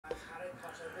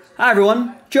Hi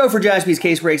everyone, Joe for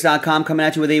JaspysCaseBreaks.com coming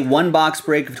at you with a one-box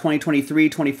break of 2023-24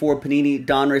 Panini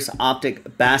Donruss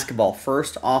Optic Basketball.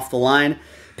 First off the line,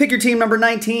 pick your team number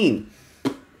 19.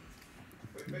 Looks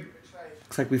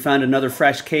like we found another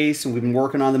fresh case, and we've been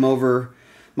working on them over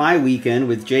my weekend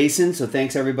with Jason, so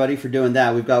thanks everybody for doing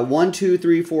that. We've got 1, 2,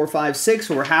 3, 4, 5, 6,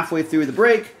 so we're halfway through the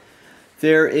break.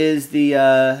 There is the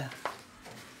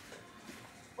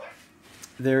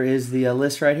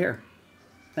list right here.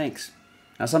 Thanks.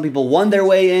 Now, some people won their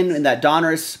way in that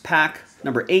Donruss pack,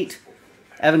 number 8.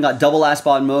 Evan got double last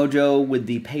spot mojo with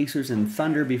the Pacers and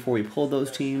Thunder before we pulled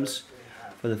those teams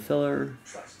for the filler.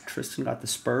 Tristan got the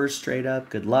Spurs straight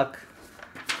up. Good luck.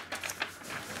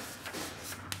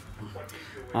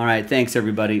 All right, thanks,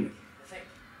 everybody.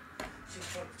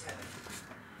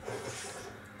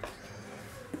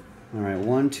 All right,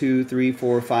 1, 2, 3,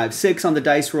 4, 5, 6 on the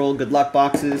dice roll. Good luck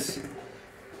boxes.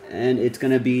 And it's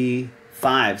going to be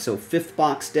 5. So 5th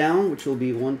box down, which will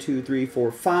be 1, 2, 3,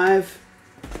 4, 5.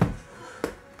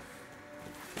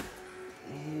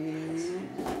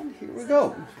 And here we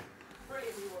go.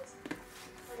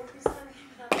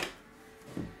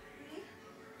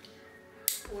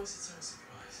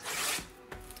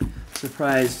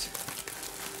 Surprised.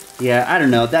 Yeah, I don't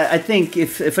know. I think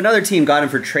if another team got him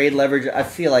for trade leverage, I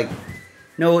feel like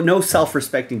no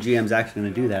self-respecting GM is actually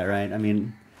going to do that, right? I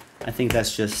mean, I think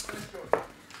that's just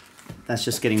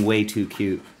getting way too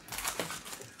cute.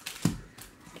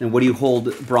 And what do you hold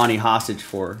Bronny hostage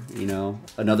for? You know,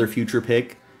 another future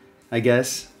pick, I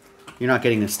guess. You're not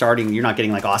getting you're not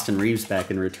getting like Austin Reeves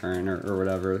back in return or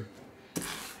whatever.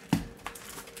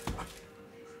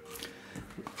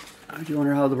 I do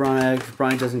wonder how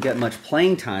Bronny doesn't get much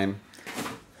playing time.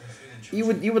 You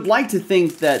would like to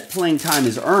think that playing time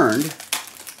is earned,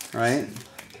 right?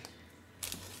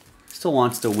 Still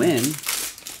wants to win.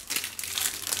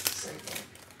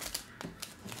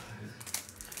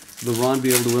 LeBron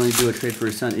be able to willingly do a trade for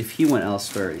his son if he went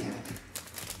elsewhere?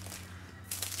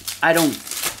 I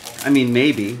mean,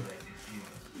 maybe.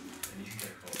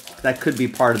 That could be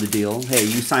part of the deal. Hey,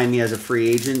 you sign me as a free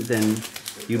agent, then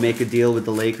you make a deal with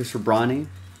the Lakers for Bronny.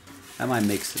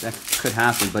 That could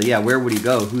happen. But yeah, where would he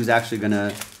go? Who's actually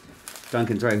gonna?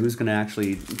 Duncan's right. Who's gonna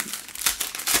actually?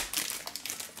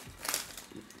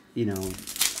 You know,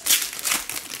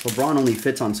 LeBron only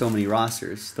fits on so many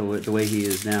rosters the way he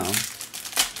is now.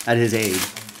 At his age,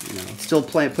 you know, still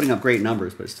putting up great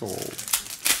numbers, but still old.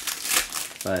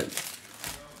 But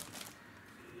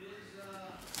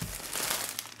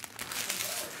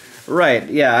right,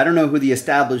 yeah, I don't know who the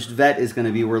established vet is going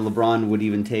to be where LeBron would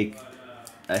even take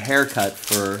a haircut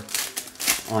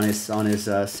on his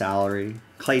salary.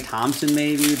 Klay Thompson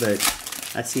maybe, but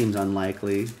that seems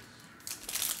unlikely.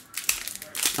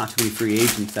 Not too many free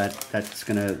agents that's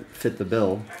going to fit the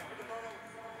bill.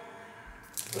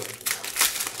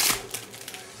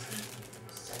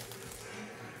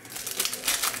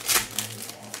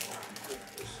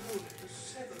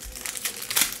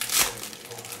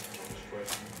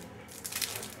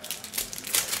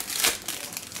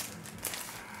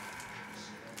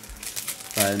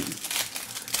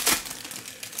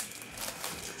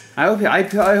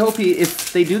 I hope he,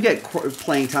 if they do get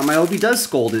playing time, I hope he does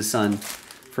scold his son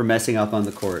for messing up on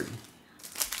the court.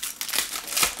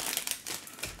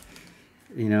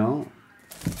 You know,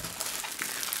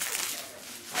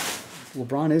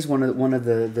 LeBron is one of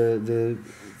the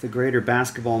greater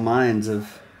basketball minds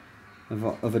of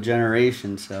a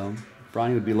generation. So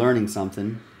Bronny would be learning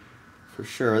something for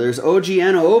sure. There's OG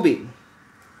Anunoby.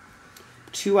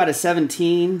 2 out of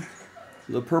 17.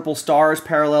 The Purple Stars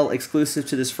parallel exclusive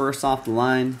to this first off the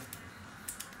line.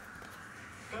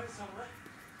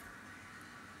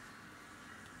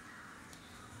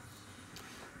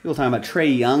 People talking about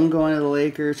Trae Young going to the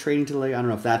Lakers, trading to the Lakers. I don't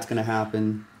know if that's going to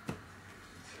happen.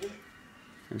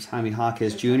 There's Jaime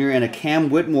Jaquez Jr. and a Cam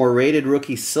Whitmore rated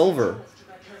rookie silver.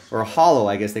 Or hollow,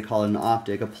 I guess they call it an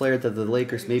optic. A player that the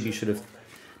Lakers maybe should have...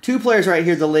 2 players right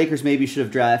here the Lakers maybe should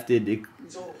have drafted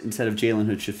instead of Jalen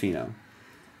Hood-Schifino.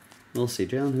 We'll see.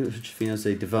 Jalen Hood-Schifino is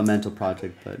a developmental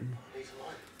project, but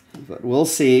we'll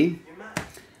see.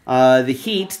 The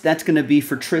Heat, that's going to be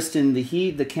for Tristan. The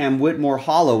Heat, the Cam Whitmore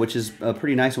hollow, which is a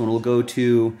pretty nice one, will go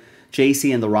to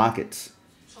JC and the Rockets.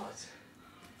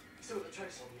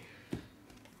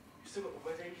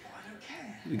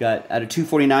 We got out of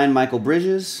 249, Michael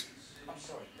Bridges.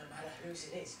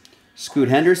 Scoot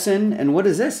Henderson. And what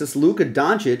is this? This Luka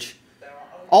Doncic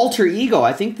alter ego.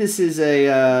 I think this is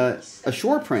a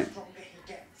short print.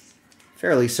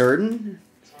 Fairly certain.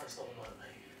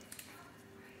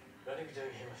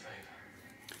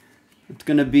 It's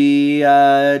going to be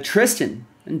Tristan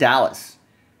in Dallas.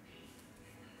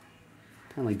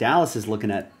 Apparently Dallas is looking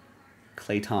at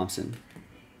Klay Thompson.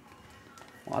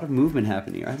 A lot of movement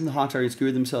happening here. I think the Hawks already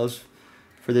screwed themselves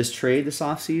for this trade this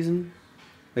offseason.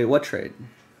 Wait, what trade?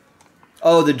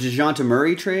 Oh, the DeJounte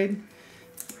Murray trade?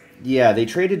 Yeah, they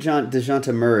traded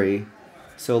DeJounte Murray.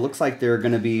 So it looks like they're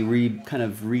going to be kind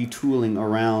of retooling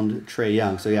around Trae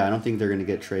Young. So yeah, I don't think they're going to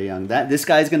get Trae Young. This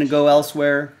guy's going to go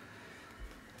elsewhere.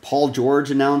 Paul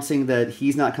George announcing that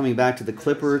he's not coming back to the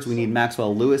Clippers. We need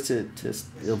Maxwell Lewis to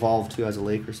evolve to as a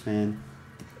Lakers fan.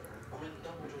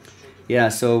 Yeah,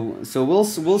 so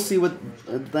we'll see what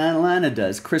Atlanta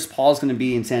does. Chris Paul's going to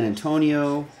be in San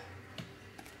Antonio.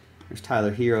 There's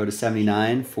Tyler Hero to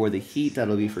 79 for the Heat.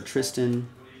 That'll be for Tristan.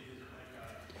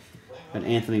 Got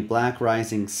Anthony Black,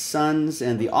 Rising Suns.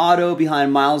 And the auto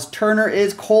behind Miles Turner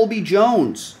is Colby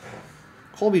Jones.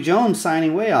 Colby Jones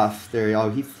signing way off there. Oh,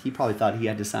 he probably thought he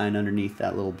had to sign underneath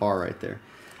that little bar right there.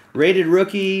 Rated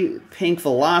rookie, Pink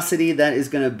Velocity. That is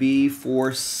going to be for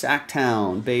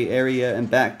Sacktown, Bay Area, and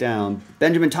back down.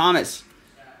 Benjamin Thomas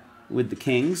with the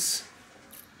Kings.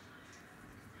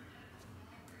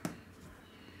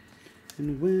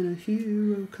 And when a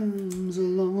hero comes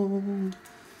along.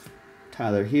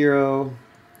 Tyler Hero.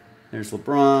 There's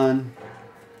LeBron.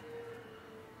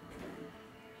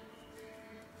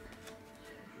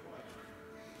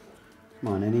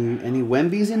 Come on, any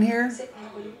Wembies in here?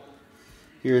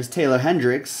 Here's Taylor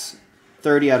Hendricks,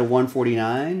 30 out of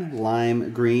 149.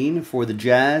 Lime green for the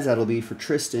Jazz. That'll be for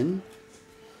Tristan.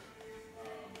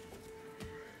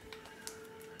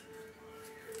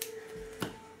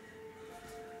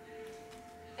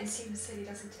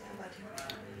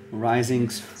 Rising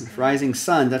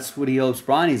Sun. That's what he hopes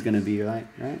Bronny's going to be, right?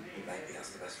 Maybe that's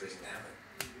the best reason to have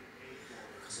it.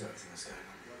 Because of everything that's going on.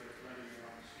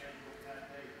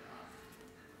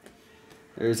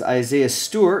 There's Isaiah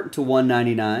Stewart to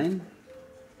 199.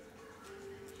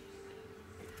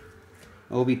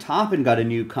 Obi Toppin got a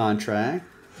new contract.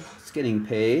 It's getting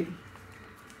paid.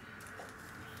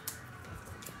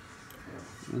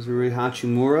 There's Rui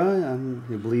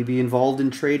Hachimura. Will he be involved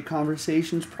in trade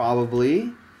conversations?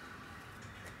 Probably.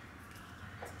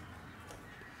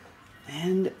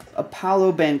 And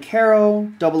Apollo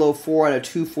Banchero, 004 out of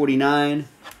 249,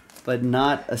 but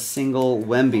not a single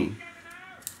Wemby.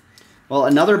 Well,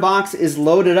 another box is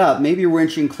loaded up. Maybe we're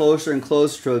inching closer and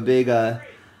closer to a big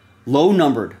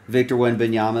low-numbered Victor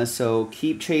Wembanyama, so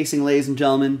keep chasing, ladies and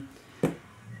gentlemen.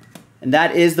 And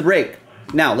that is the break.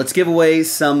 Now, let's give away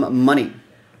some money.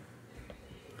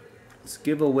 Let's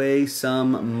give away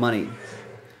some money.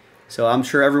 So I'm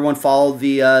sure everyone followed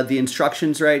the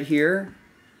instructions right here.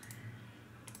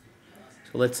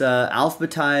 So let's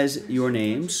alphabetize your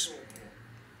names.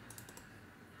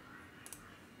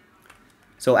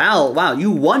 So Al, wow, you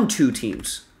won 2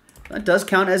 teams. That does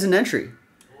count as an entry.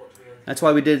 That's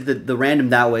why we did the random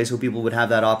that way, so people would have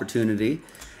that opportunity.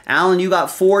 Alan, you got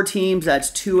 4 teams.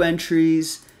 That's 2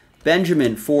 entries.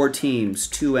 Benjamin, 4 teams,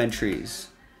 2 entries.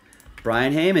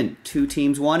 Brian Heyman, 2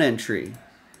 teams, 1 entry.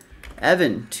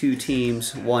 Evan, 2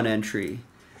 teams, 1 entry.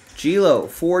 Gilo,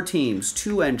 4 teams,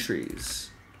 2 entries.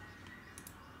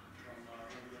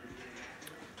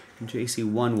 JC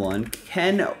 1-1.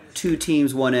 Ken, 2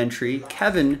 teams, 1 entry.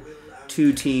 Kevin,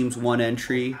 2 teams, 1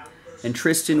 entry. And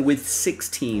Tristan with 6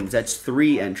 teams. That's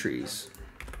 3 entries.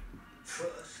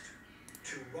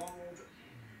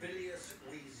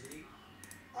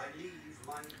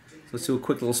 Let's do a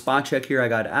quick little spot check here. I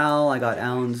got Al. I got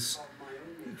Alan's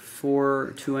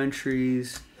 4, 2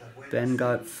 entries. Ben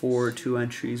got 4, 2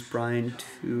 entries. Brian,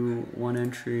 2, 1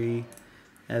 entry.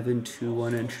 Evan, 2,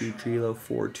 1 entry. Gilo,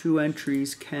 4, 2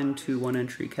 entries. Ken, 2, 1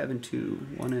 entry. Kevin, 2,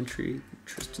 1 entry.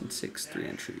 Tristan, 6, 3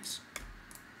 entries.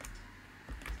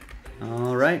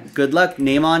 All right. Good luck.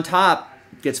 Name on top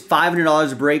gets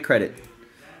 $500 of break credit.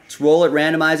 Let's roll it,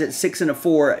 randomize it, 6 and a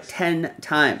 4, 10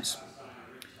 times.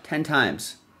 10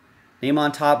 times. Name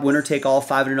on top, winner take all,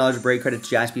 $500 of break credit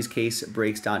to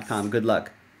jaspyscasebreaks.com. Good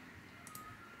luck.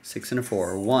 6 and a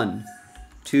 4. 1,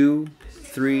 2,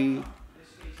 3,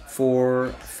 4,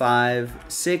 5,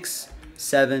 6,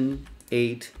 7,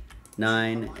 8,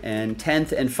 9, and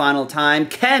 10th and final time.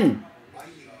 Ken,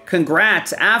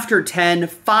 congrats. After 10,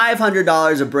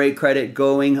 $500 of break credit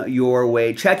going your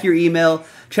way. Check your email.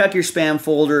 Check your spam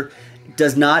folder. It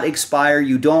does not expire.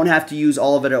 You don't have to use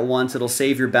all of it at once. It'll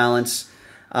save your balance.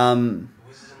 Yeah,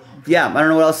 I don't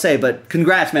know what else to say, but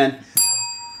congrats, man.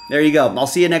 There you go. I'll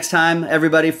see you next time,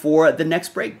 everybody, for the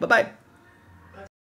next break. Bye-bye.